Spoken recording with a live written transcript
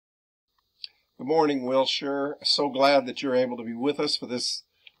Good morning, Wilshire. So glad that you're able to be with us for this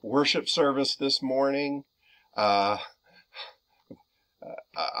worship service this morning. I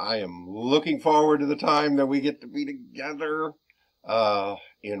am looking forward to the time that we get to be together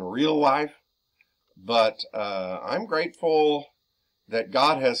in real life. But I'm grateful that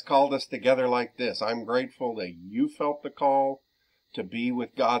God has called us together like this. I'm grateful that you felt the call to be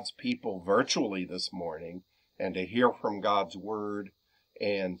with God's people virtually this morning and to hear from God's word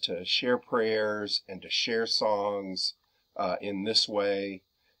and to share prayers and to share songs in this way.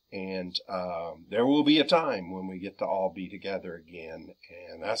 And there will be a time when we get to all be together again,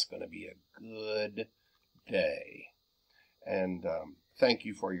 and that's going to be a good day. And thank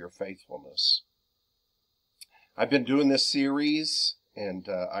you for your faithfulness. I've been doing this series, and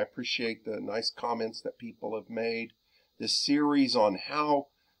I appreciate the nice comments that people have made. This series on how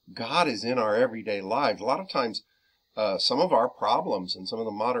God is in our everyday lives. A lot of times, some of our problems and some of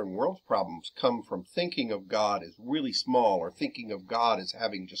the modern world's problems come from thinking of God as really small, or thinking of God as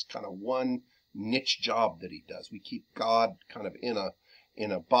having just kind of one niche job that he does. We keep God kind of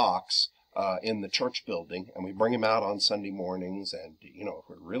in a box in the church building, and we bring him out on Sunday mornings, and if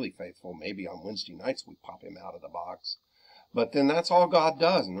we're really faithful, maybe on Wednesday nights we pop him out of the box. But then that's all God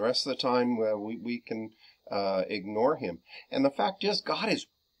does, and the rest of the time we can ignore him. And the fact is, God is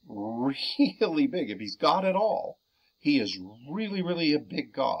really big. If he's God at all, he is really, really a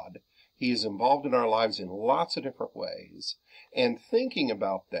big God. He is involved in our lives in lots of different ways. And thinking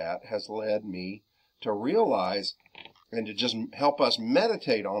about that has led me to realize and to just help us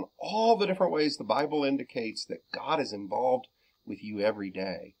meditate on all the different ways the Bible indicates that God is involved with you every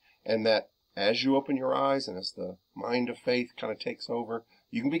day. And that as you open your eyes and as the mind of faith kind of takes over,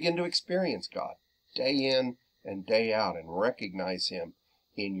 you can begin to experience God day in and day out and recognize him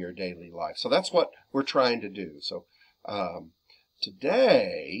in your daily life. So that's what we're trying to do. So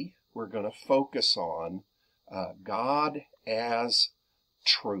today we're going to focus on God as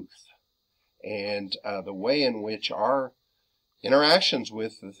truth, and the way in which our interactions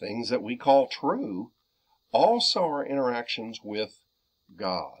with the things that we call true also are interactions with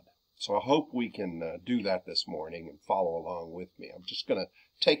God. So I hope we can do that this morning and follow along with me. I'm just going to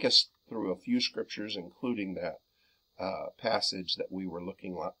take us through a few scriptures, including that passage that we were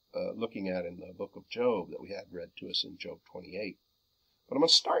looking at in the book of Job that we had read to us in Job 28. But I'm going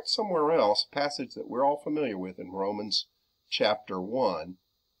to start somewhere else, a passage that we're all familiar with in Romans chapter 1.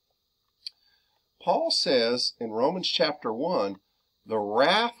 Paul says in Romans chapter 1, the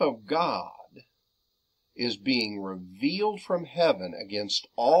wrath of God is being revealed from heaven against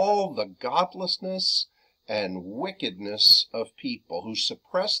all the godlessness and wickedness of people who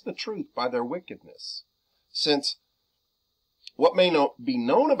suppress the truth by their wickedness. Since what may not be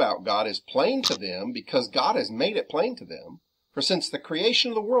known about God is plain to them because God has made it plain to them. For since the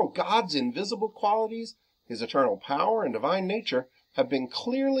creation of the world, God's invisible qualities, his eternal power and divine nature have been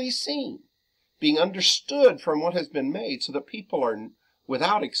clearly seen, being understood from what has been made, so that people are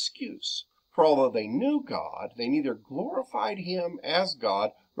without excuse. For although they knew God, they neither glorified him as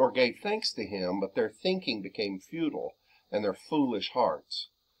God nor gave thanks to him, but their thinking became futile and their foolish hearts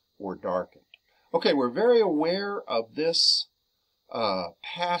were darkened. Okay, we're very aware of this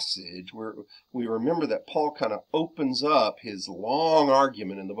passage where we remember that Paul kind of opens up his long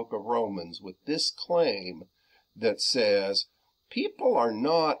argument in the book of Romans with this claim that says people are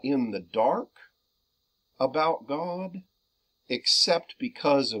not in the dark about God except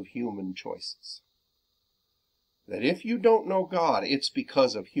because of human choices. That if you don't know God, it's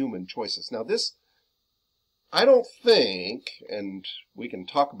because of human choices. Now this, I don't think, and we can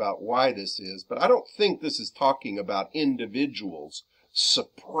talk about why this is, but I don't think this is talking about individuals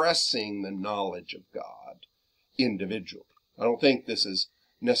suppressing the knowledge of God individually. I don't think this is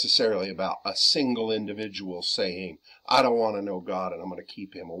necessarily about a single individual saying, I don't want to know God and I'm going to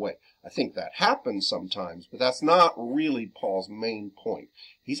keep him away. I think that happens sometimes, but that's not really Paul's main point.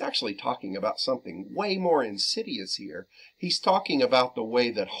 He's actually talking about something way more insidious here. He's talking about the way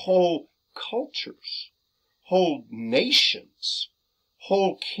that whole cultures, whole nations,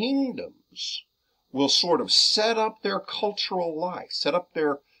 whole kingdoms will sort of set up their cultural life, set up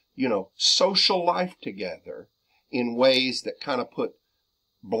their, social life together in ways that kind of put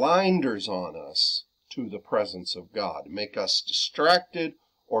blinders on us to the presence of God, make us distracted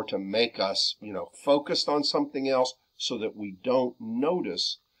or to make us, focused on something else so that we don't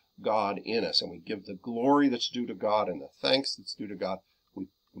notice God in us. And we give the glory that's due to God and the thanks that's due to God,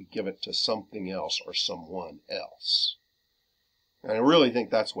 we give it to something else or someone else. And I really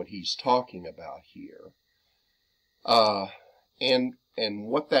think that's what he's talking about here. And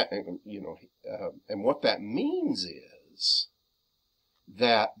what that, and what that means is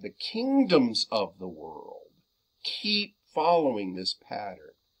that the kingdoms of the world keep following this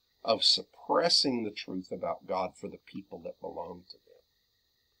pattern of suppressing the truth about God for the people that belong to them.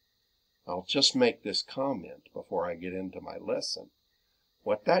 I'll just make this comment before I get into my lesson.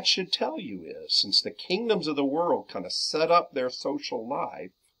 What that should tell you is, since the kingdoms of the world kind of set up their social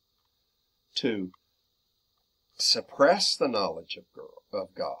life to suppress the knowledge of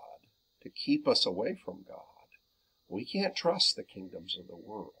God, to keep us away from God, we can't trust the kingdoms of the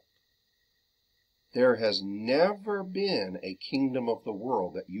world. There has never been a kingdom of the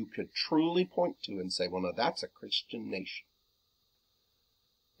world that you could truly point to and say, well, now that's a Christian nation.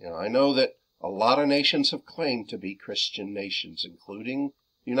 I know that a lot of nations have claimed to be Christian nations, including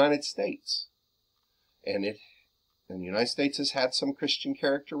the United States. And the United States has had some Christian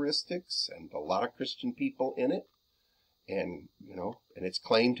characteristics and a lot of Christian people in it. And it's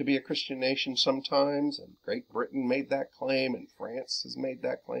claimed to be a Christian nation sometimes. And Great Britain made that claim, and France has made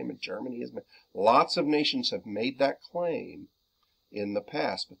that claim, and Germany has made. Lots of nations have made that claim in the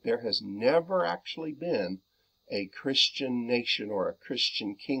past, but there has never actually been a Christian nation or a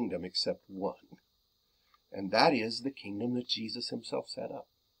Christian kingdom except one. And that is the kingdom that Jesus himself set up.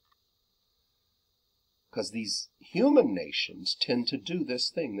 Because these human nations tend to do this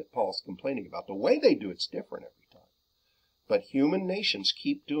thing that Paul's complaining about. The way they do it's different every time. But human nations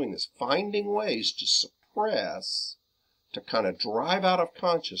keep doing this, finding ways to suppress, to kind of drive out of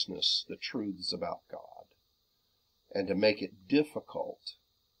consciousness the truths about God, and to make it difficult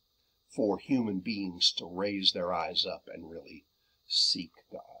for human beings to raise their eyes up and really seek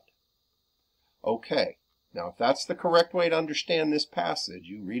God. Okay, now if that's the correct way to understand this passage,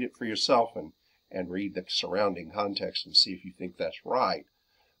 you read it for yourself and read the surrounding context and see if you think that's right,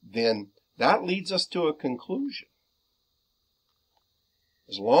 then that leads us to a conclusion.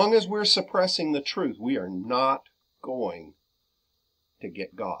 As long as we're suppressing the truth, we are not going to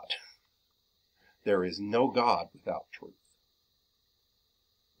get God. There is no God without truth.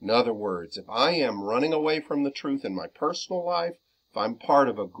 In other words, if I am running away from the truth in my personal life, if I'm part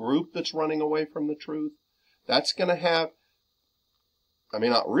of a group that's running away from the truth, that's going to have, I may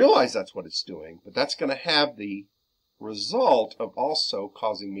not realize that's what it's doing, but that's going to have the result of also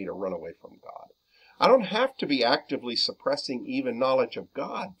causing me to run away from God. I don't have to be actively suppressing even knowledge of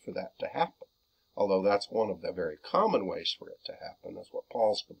God for that to happen, although that's one of the very common ways for it to happen. That's what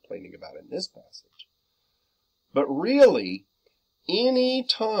Paul's complaining about in this passage. But really, any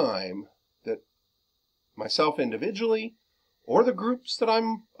time that myself individually or the groups that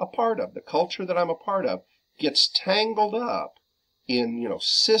I'm a part of, the culture that I'm a part of, gets tangled up in,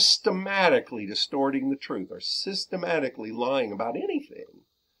 systematically distorting the truth or systematically lying about anything,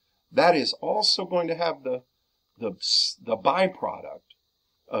 that is also going to have the byproduct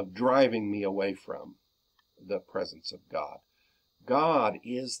of driving me away from the presence of God. God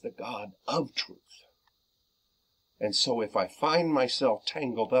is the God of truth. And so if I find myself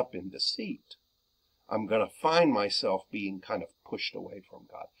tangled up in deceit, I'm going to find myself being kind of pushed away from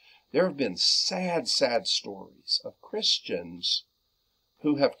God. There have been sad, sad stories of Christians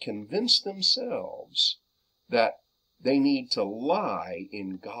who have convinced themselves that they need to lie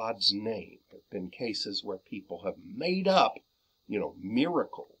in God's name. There have been cases where people have made up,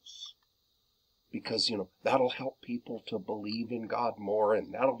 miracles because, that'll help people to believe in God more,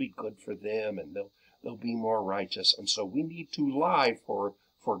 and that'll be good for them, and they'll be more righteous. And so we need to lie for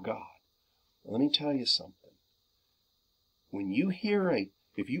God. Let me tell you something.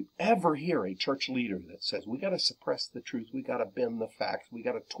 If you ever hear a church leader that says, we got to suppress the truth, we got to bend the facts, we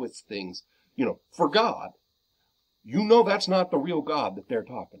got to twist things, for God, that's not the real God that they're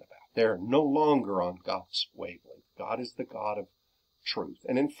talking about. They're no longer on God's wavelength. God is the God of truth.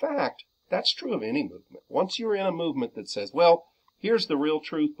 And in fact, that's true of any movement. Once you're in a movement that says, well, here's the real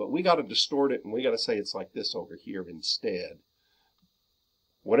truth, but we got to distort it and we got to say it's like this over here instead.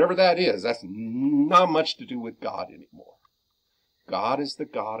 Whatever that is, that's not much to do with God anymore. God is the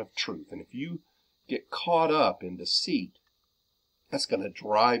God of truth. And if you get caught up in deceit, that's going to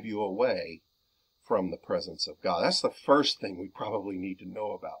drive you away from the presence of God. That's the first thing we probably need to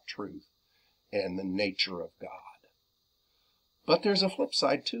know about truth and the nature of God. But there's a flip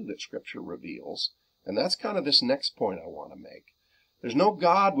side too that Scripture reveals, and that's kind of this next point I want to make. There's no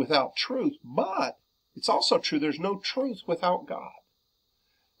God without truth, but it's also true there's no truth without God.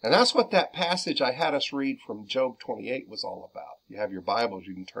 And that's what that passage I had us read from Job 28 was all about. If you have your Bibles,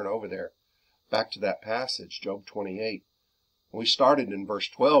 you can turn over there back to that passage, Job 28. We started in verse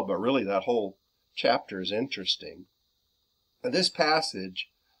 12, but really that whole chapter is interesting. And this passage,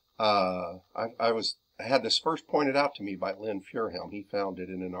 I had this first pointed out to me by Lynn Furhelm. He found it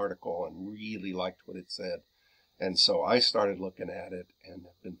in an article and really liked what it said. And so I started looking at it and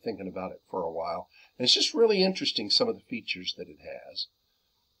have been thinking about it for a while. And it's just really interesting, some of the features that it has.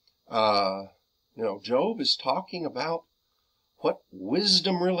 Job is talking about what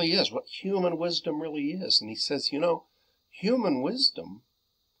wisdom really is, what human wisdom really is. And he says, human wisdom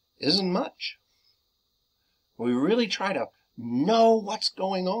isn't much. We really try to know what's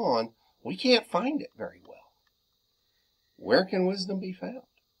going on, we can't find it very well. Where can wisdom be found?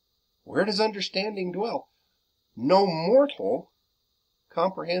 Where does understanding dwell? No mortal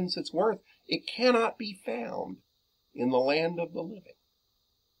comprehends its worth. It cannot be found in the land of the living.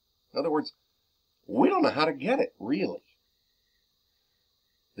 In other words, we don't know how to get it, really.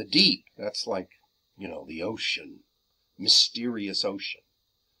 The deep, that's like, the ocean, mysterious ocean,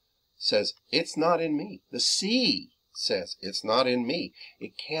 says, it's not in me. The sea says, it's not in me.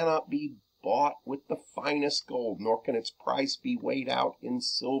 It cannot be bought with the finest gold, nor can its price be weighed out in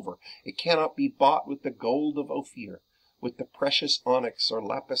silver. It cannot be bought with the gold of Ophir, with the precious onyx or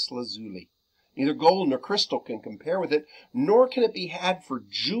lapis lazuli. Neither gold nor crystal can compare with it, nor can it be had for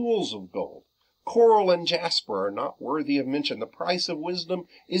jewels of gold. Coral and jasper are not worthy of mention. The price of wisdom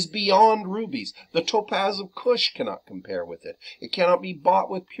is beyond rubies. The topaz of Cush cannot compare with it. It cannot be bought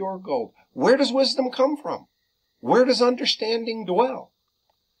with pure gold. Where does wisdom come from? Where does understanding dwell?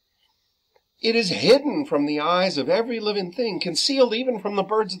 It is hidden from the eyes of every living thing, concealed even from the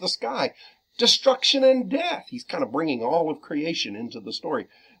birds of the sky. Destruction and death. He's kind of bringing all of creation into the story.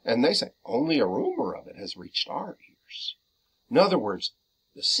 And they say, only a rumor of it has reached our ears. In other words,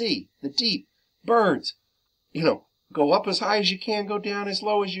 the sea, the deep, birds, go up as high as you can, go down as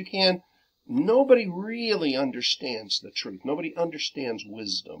low as you can. Nobody really understands the truth. Nobody understands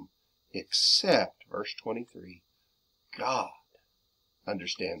wisdom except, verse 23, God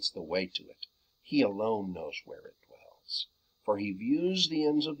understands the way to it. He alone knows where it dwells. For he views the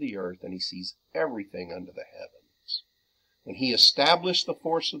ends of the earth, and he sees everything under the heavens. When he established the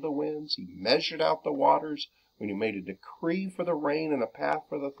force of the winds, he measured out the waters. When he made a decree for the rain and a path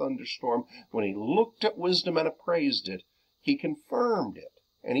for the thunderstorm, when he looked at wisdom and appraised it, he confirmed it,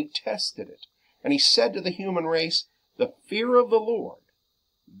 and he tested it. And he said to the human race, the fear of the Lord,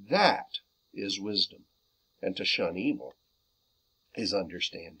 that is wisdom, and to shun evil is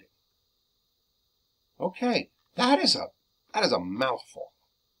understanding. Okay, that is a mouthful.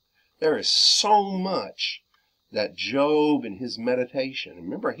 There is so much that Job in his meditation,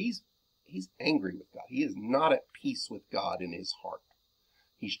 remember, he's angry with God. He is not at peace with God in his heart.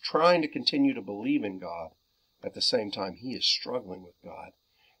 He's trying to continue to believe in God. At the same time, he is struggling with God.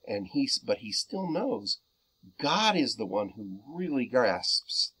 But he still knows God is the one who really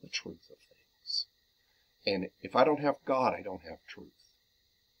grasps the truth of things. And if I don't have God, I don't have truth.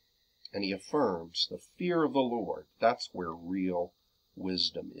 And he affirms the fear of the Lord. That's where real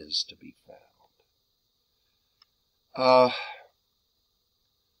wisdom is to be found.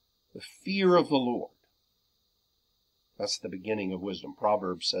 The fear of the Lord. That's the beginning of wisdom.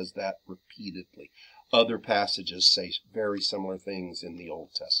 Proverbs says that repeatedly. Other passages say very similar things in the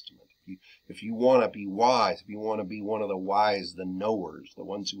Old Testament. If you want to be wise, if you want to be one of the wise, the knowers, the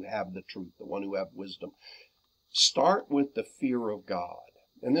ones who have the truth, the one who have wisdom, start with the fear of God.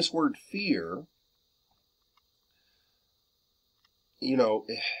 And this word fear,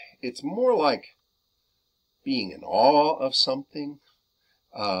 it's more like being in awe of something,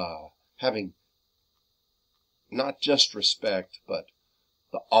 having not just respect, but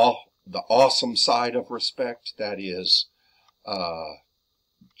the awesome side of respect. That is,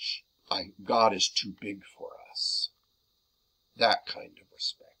 God is too big for us. That kind of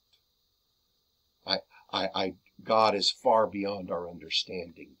respect. God is far beyond our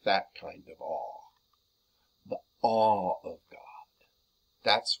understanding. That kind of awe. The awe of God.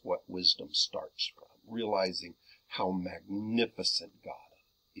 That's what wisdom starts from. Realizing how magnificent God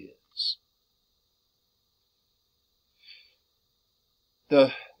is.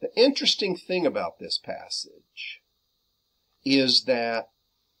 The interesting thing about this passage is that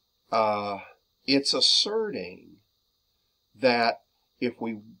it's asserting that if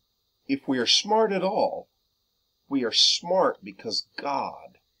we are smart at all, we are smart because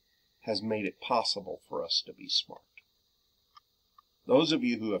God has made it possible for us to be smart. Those of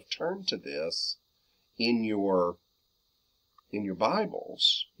you who have turned to this in your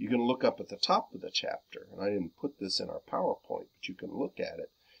Bibles, you can look up at the top of the chapter, and I didn't put this in our PowerPoint, but you can look at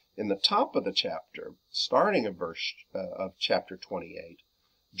it. In the top of the chapter, starting at verse of chapter 28,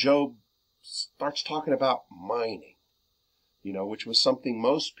 Job starts talking about mining, which was something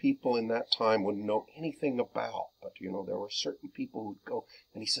most people in that time wouldn't know anything about. But, there were certain people who'd go,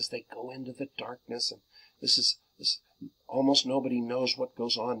 and he says they go into the darkness, and this almost nobody knows what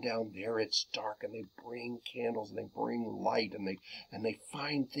goes on down there. It's dark, and they bring candles, and they bring light, and they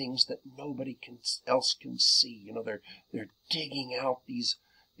find things that nobody else can see. You know, they're digging out these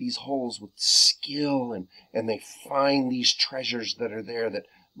holes with skill, and they find these treasures that are there that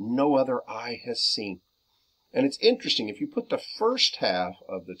no other eye has seen. And it's interesting, if you put the first half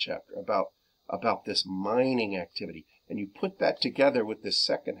of the chapter about this mining activity, and you put that together with this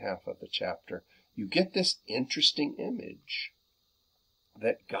second half of the chapter, you get this interesting image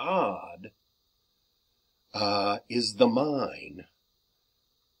that God is the mine,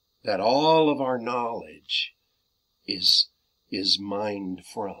 that all of our knowledge is mined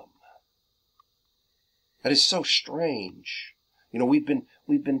from. That is so strange. You know, we've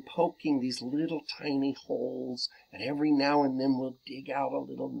been poking these little tiny holes, and every now and then we'll dig out a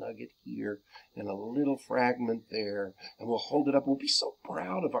little nugget here and a little fragment there, and we'll hold it up. We'll be so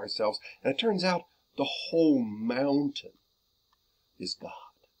proud of ourselves. And it turns out the whole mountain is God.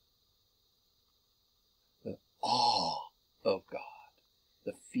 The awe of God,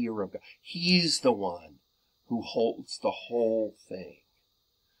 the fear of God. He's the one who holds the whole thing.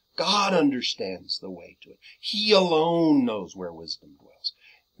 God understands the way to it. He alone knows where wisdom dwells.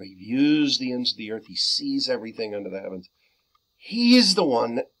 He views the ends of the earth. He sees everything under the heavens. He is the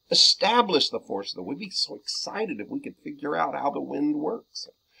one that established the force of the wind. We'd be so excited if we could figure out how the wind works,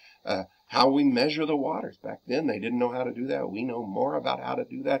 how we measure the waters. Back then, they didn't know how to do that. We know more about how to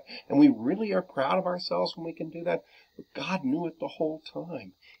do that, and we really are proud of ourselves when we can do that. But God knew it the whole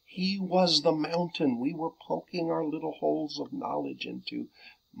time. He was the mountain we were poking our little holes of knowledge into,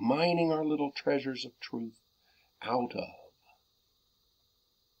 mining our little treasures of truth out of.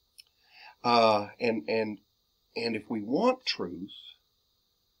 And if we want truth,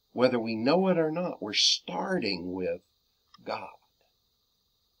 whether we know it or not, we're starting with God.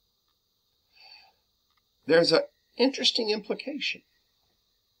 There's an interesting implication,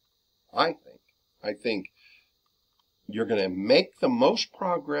 I think. I think you're going to make the most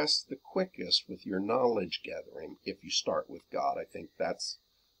progress the quickest with your knowledge gathering if you start with God. I think that's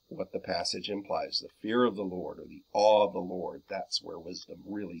what the passage implies. The fear of the Lord, or the awe of the Lord, that's where wisdom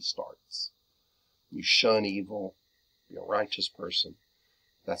really starts. You shun evil, you're a righteous person.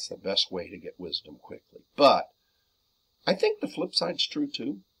 That's the best way to get wisdom quickly. But I think the flip side's true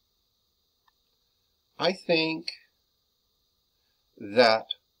too. I think that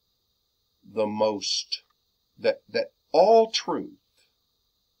that all truth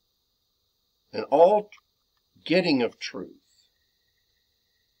and all getting of truth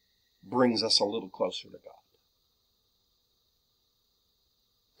brings us a little closer to God.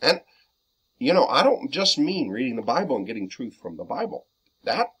 And, you know, I don't just mean reading the Bible and getting truth from the Bible.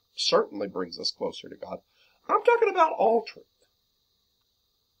 That certainly brings us closer to God. I'm talking about all truth.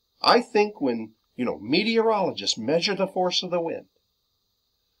 I think when, meteorologists measure the force of the wind,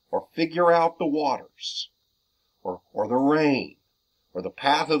 or figure out the waters, or the rain, or the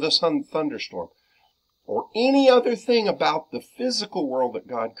path of the thunderstorm, or any other thing about the physical world that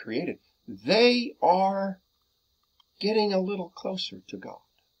God created, they are getting a little closer to God.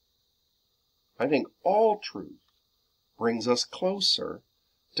 I think all truth brings us closer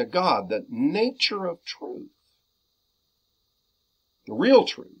to God. The nature of truth, the real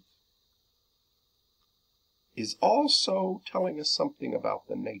truth, is also telling us something about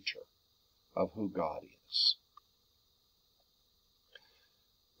the nature of who God is.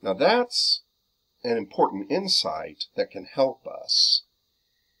 Now that's an important insight that can help us,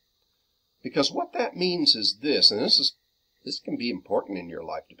 because what that means is this, and this can be important in your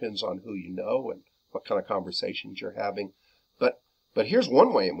life, depends on who you know and what kind of conversations you're having, but here's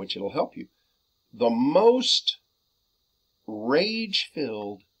one way in which it'll help you. The most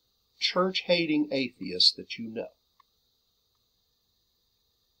rage-filled, church-hating atheists that you know,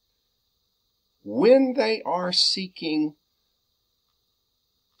 when they are seeking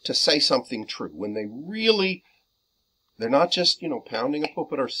to say something true, when they're not just, pounding a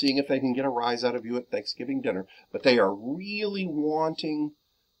pulpit or seeing if they can get a rise out of you at Thanksgiving dinner, but they are really wanting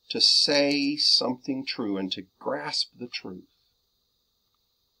to say something true and to grasp the truth.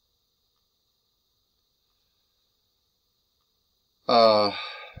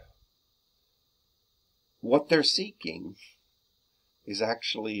 What they're seeking is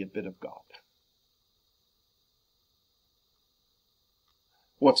actually a bit of God.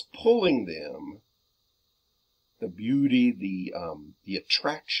 What's pulling them, the beauty, the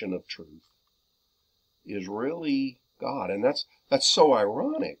attraction of truth, is really God. And that's so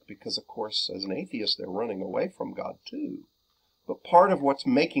ironic, because, of course, as an atheist, they're running away from God too. But part of what's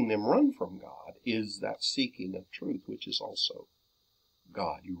making them run from God is that seeking of truth, which is also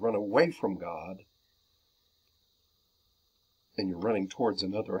God. You run away from God and you're running towards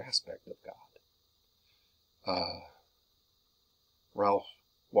another aspect of God. Ralph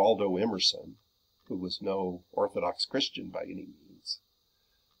Waldo Emerson, who was no Orthodox Christian by any means,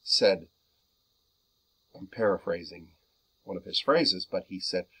 said, I'm paraphrasing one of his phrases, but he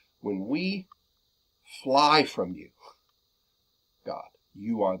said, when we fly from you, God,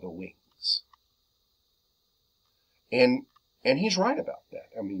 you are the wings. And he's right about that.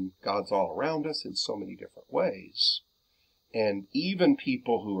 I mean, God's all around us in so many different ways. And even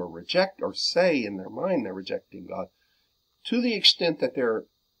people who are say in their mind they're rejecting God, to the extent that they're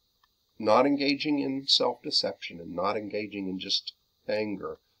not engaging in self-deception and not engaging in just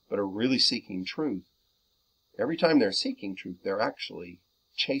anger, but are really seeking truth, every time they're seeking truth, they're actually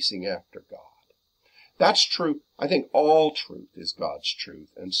chasing after God. That's true. I think all truth is God's truth.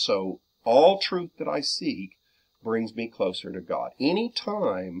 And so all truth that I seek brings me closer to God. Any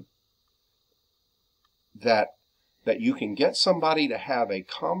time that you can get somebody to have a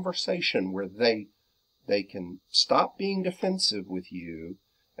conversation where they can stop being defensive with you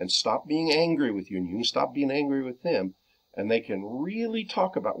and stop being angry with you, and you can stop being angry with them, and they can really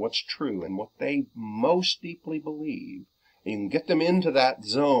talk about what's true and what they most deeply believe. And you can get them into that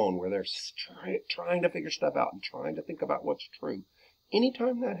zone where they're trying to figure stuff out and trying to think about what's true.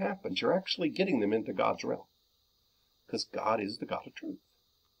 Anytime that happens, you're actually getting them into God's realm, because God is the God of truth.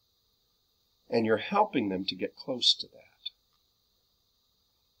 And you're helping them to get close to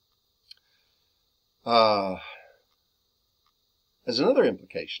that. As another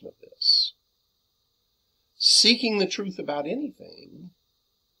implication of this, seeking the truth about anything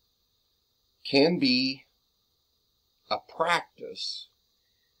can be a practice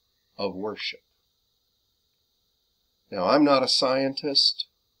of worship. Now, I'm not a scientist.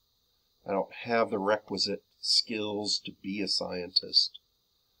 I don't have the requisite skills to be a scientist.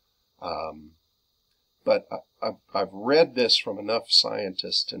 But I've read this from enough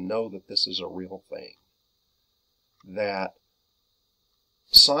scientists to know that this is a real thing. That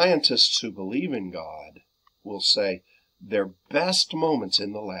scientists who believe in God will say their best moments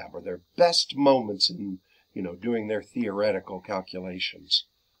in the lab, or their best moments in, doing their theoretical calculations,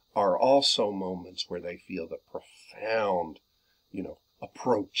 are also moments where they feel the profound,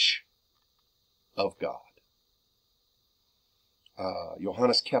 approach of God.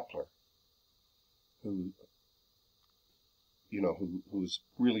 Johannes Kepler, who's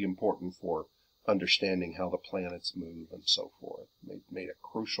really important for understanding how the planets move and so forth, made a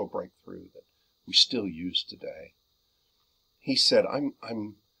crucial breakthrough that we still use today. He said, I'm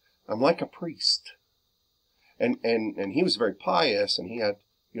like a priest. And he was very pious, and he had,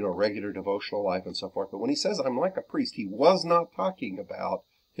 regular devotional life and so forth. But when he says I'm like a priest, he was not talking about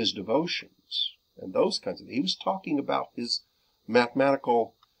his devotions and those kinds of things. He was talking about his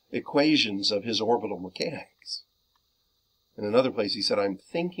mathematical equations of his orbital mechanics. In another place, he said, I'm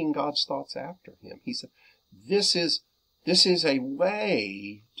thinking God's thoughts after him. He said, this is a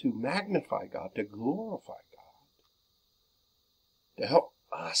way to magnify God, to glorify God, to help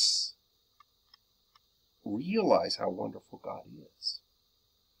us realize how wonderful God is.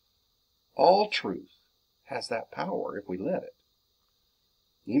 All truth has that power if we let it.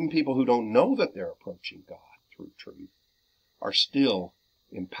 Even people who don't know that they're approaching God through truth are still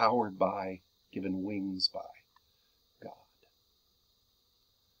empowered by, given wings by God.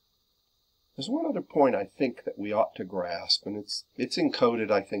 There's one other point I think that we ought to grasp, and it's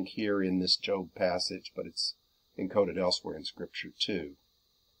encoded, I think, here in this Job passage, but it's encoded elsewhere in Scripture too.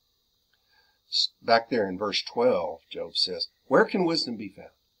 Back there in verse 12, Job says, where can wisdom be found?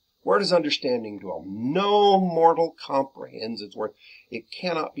 Where does understanding dwell? No mortal comprehends its worth. It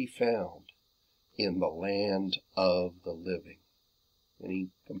cannot be found in the land of the living. And he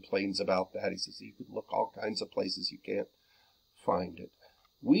complains about that. He says, you could look all kinds of places, you can't find it.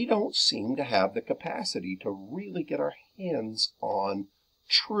 We don't seem to have the capacity to really get our hands on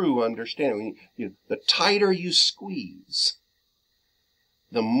true understanding. The tighter you squeeze,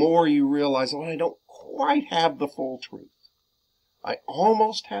 the more you realize, I don't quite have the full truth. I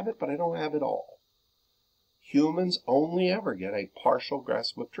almost have it, but I don't have it all. Humans only ever get a partial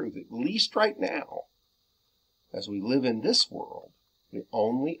grasp of truth, at least right now. As we live in this world, we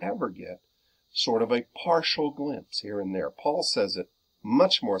only ever get sort of a partial glimpse here and there. Paul says it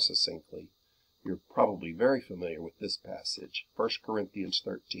much more succinctly. You're probably very familiar with this passage, 1 Corinthians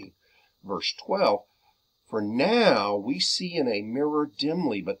 13, verse 12. For now we see in a mirror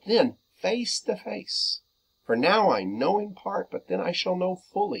dimly, but then face to face. For now I know in part, but then I shall know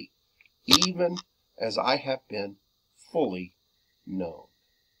fully, even as I have been fully known.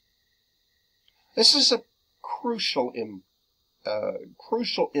 This is a crucial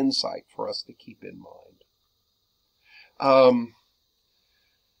insight for us to keep in mind. I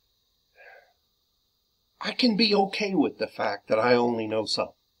can be okay with the fact that I only know some.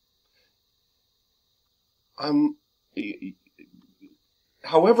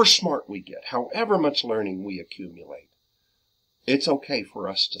 However smart we get, however much learning we accumulate, it's okay for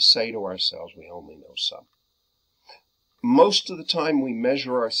us to say to ourselves we only know some. Most of the time we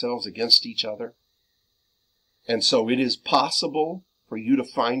measure ourselves against each other, and so it is possible for you to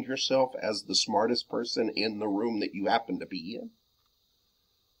find yourself as the smartest person in the room that you happen to be in.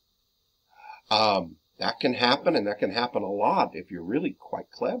 That can happen, and that can happen a lot if you're really quite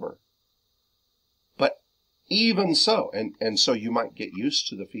clever. But even so, and so you might get used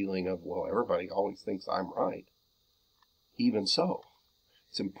to the feeling of, well, everybody always thinks I'm right. Even so,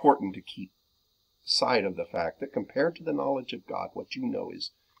 it's important to keep sight of the fact that compared to the knowledge of God, what you know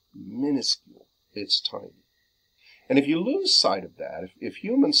is minuscule. It's tiny. And if you lose sight of that, if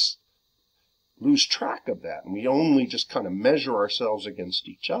humans lose track of that, and we only just kind of measure ourselves against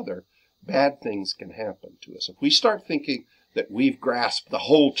each other, bad things can happen to us. If we start thinking that we've grasped the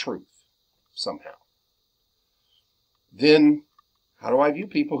whole truth somehow, then how do I view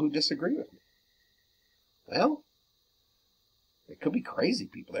people who disagree with me? Well, they could be crazy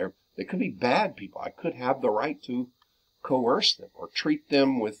people. They could be bad people. I could have the right to coerce them or treat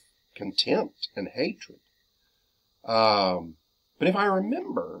them with contempt and hatred. But if I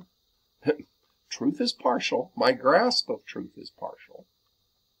remember, truth is partial, my grasp of truth is partial,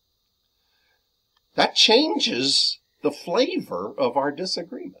 that changes the flavor of our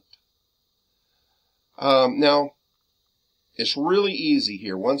disagreement. Now, it's really easy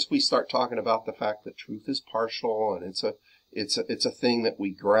here. Once we start talking about the fact that truth is partial and it's a thing that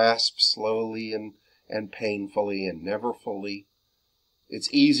we grasp slowly and painfully and never fully,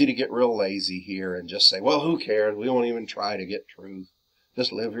 it's easy to get real lazy here and just say, well, who cares? We won't even try to get truth.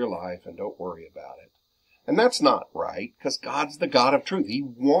 Just live your life and don't worry about it. And that's not right, because God's the God of truth. He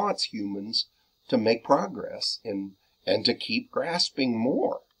wants humans to make progress and to keep grasping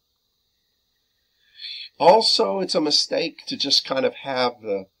more. Also, it's a mistake to just kind of have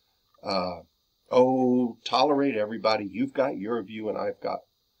the, tolerate everybody. You've got your view and I've got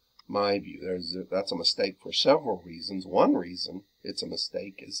my view. That's a mistake for several reasons. One reason it's a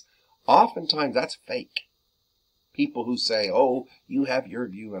mistake is oftentimes that's fake. People who say, oh, you have your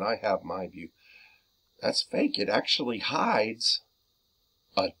view and I have my view. That's fake. It actually hides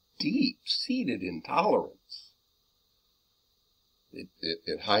a deep-seated intolerance.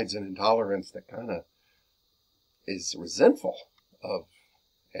 It hides an intolerance that kind of is resentful of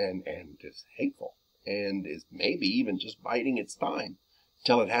and is hateful and is maybe even just biding its time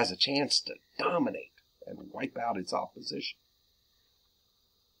till it has a chance to dominate and wipe out its opposition.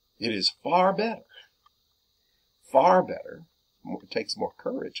 It is far better, it takes more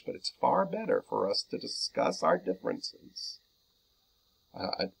courage, but it's far better for us to discuss our differences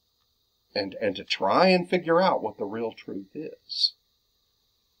and to try and figure out what the real truth is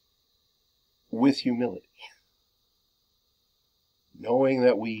with humility, knowing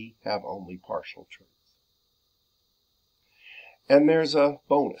that we have only partial truth. And there's a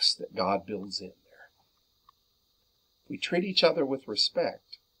bonus that God builds in there. We treat each other with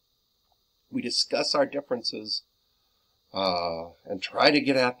respect. We discuss our differences and try to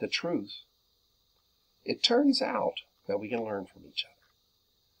get at the truth. It turns out that we can learn from each other.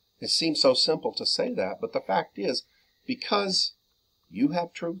 It seems so simple to say that, but the fact is, because you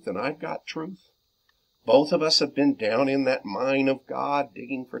have truth and I've got truth, both of us have been down in that mine of God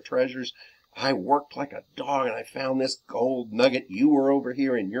digging for treasures. I worked like a dog and I found this gold nugget. You were over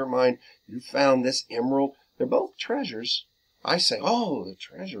here in your mine. You found this emerald. They're both treasures. I say, oh, the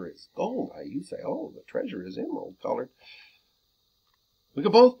treasure is gold. You say, oh, the treasure is emerald colored. We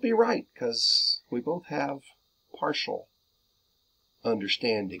could both be right because we both have partial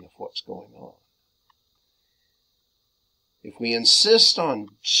understanding of what's going on. If we insist on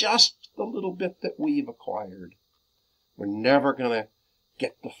just the little bit that we've acquired, we're never going to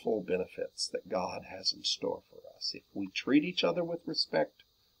get the full benefits that God has in store for us. If we treat each other with respect,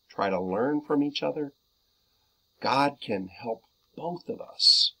 try to learn from each other, God can help both of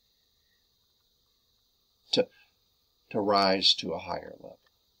us to rise to a higher level.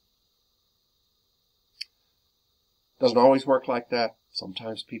 Doesn't always work like that.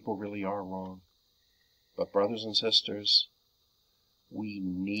 Sometimes people really are wrong. But brothers and sisters, we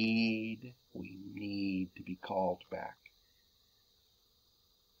need to be called back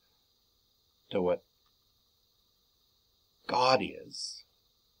to what God is,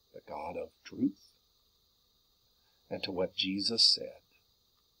 the God of truth, and to what Jesus said.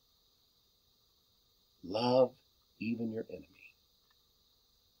 Love even your enemy.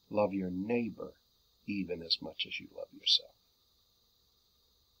 Love your neighbor even as much as you love yourself.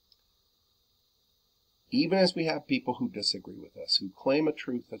 Even as we have people who disagree with us, who claim a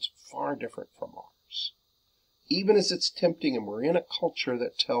truth that's far different from ours, even as it's tempting and we're in a culture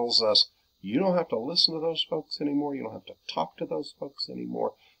that tells us, you don't have to listen to those folks anymore, you don't have to talk to those folks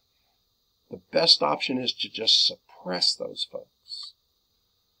anymore, the best option is to just suppress those folks.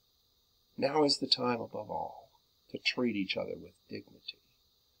 Now is the time above all to treat each other with dignity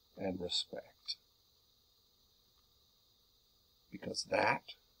and respect. Because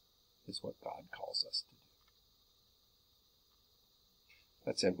that is what God calls us to do.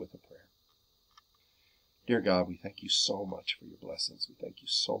 Let's end with a prayer. Dear God, we thank you so much for your blessings. We thank you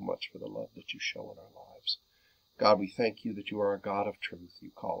so much for the love that you show in our lives. God, we thank you that you are a God of truth.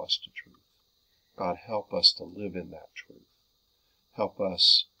 You call us to truth. God, help us to live in that truth. Help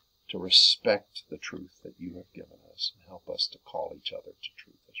us to respect the truth that you have given us, and help us to call each other to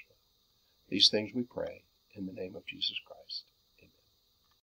truth as well. These things we pray in the name of Jesus Christ.